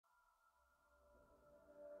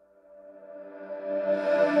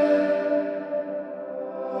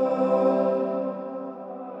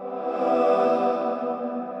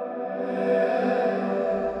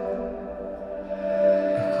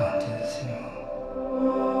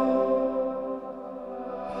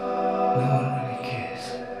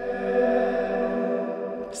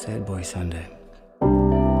Sadboy Sunday.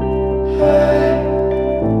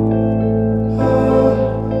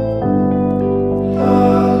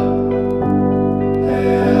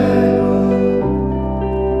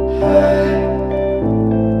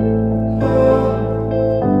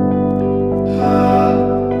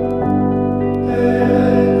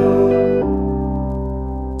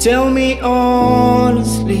 Tell me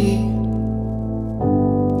honestly,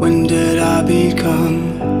 when did I become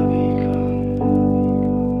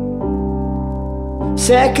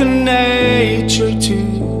second nature to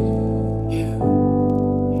you?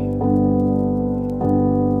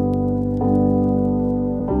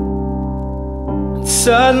 And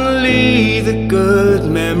suddenly the good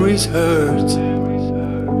memories hurt,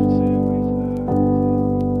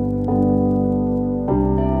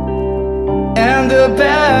 and the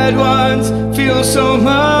bad ones feel so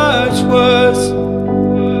much worse.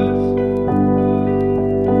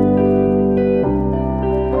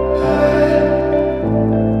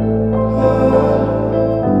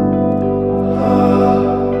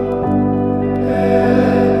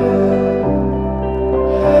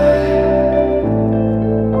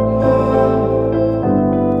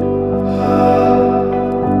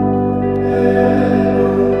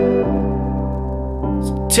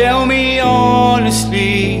 Tell me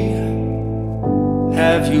honestly,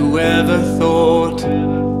 have you ever thought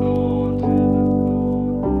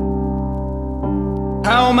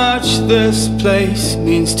how much this place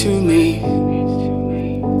means to me?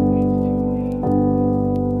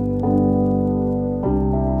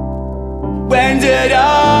 When did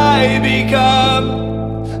I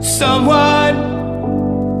become someone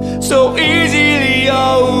so easily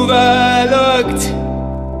overlooked?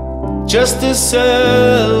 Just a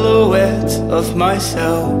silhouette of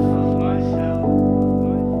myself.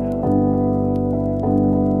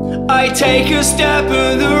 I take a step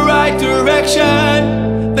in the right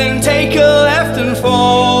direction, then take a left and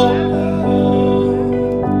fall.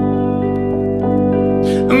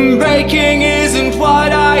 And breaking isn't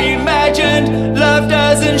what I imagined. Love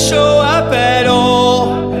doesn't show up at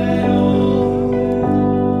all.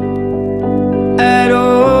 At all.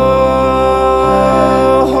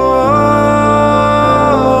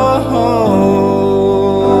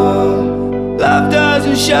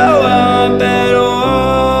 Show up at all.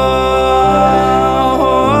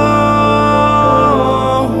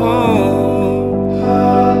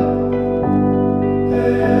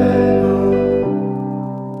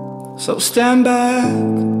 So stand back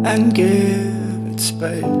and give it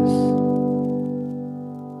space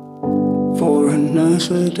for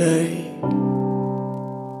another day.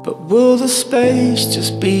 But will the space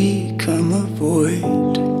just become a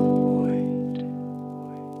void?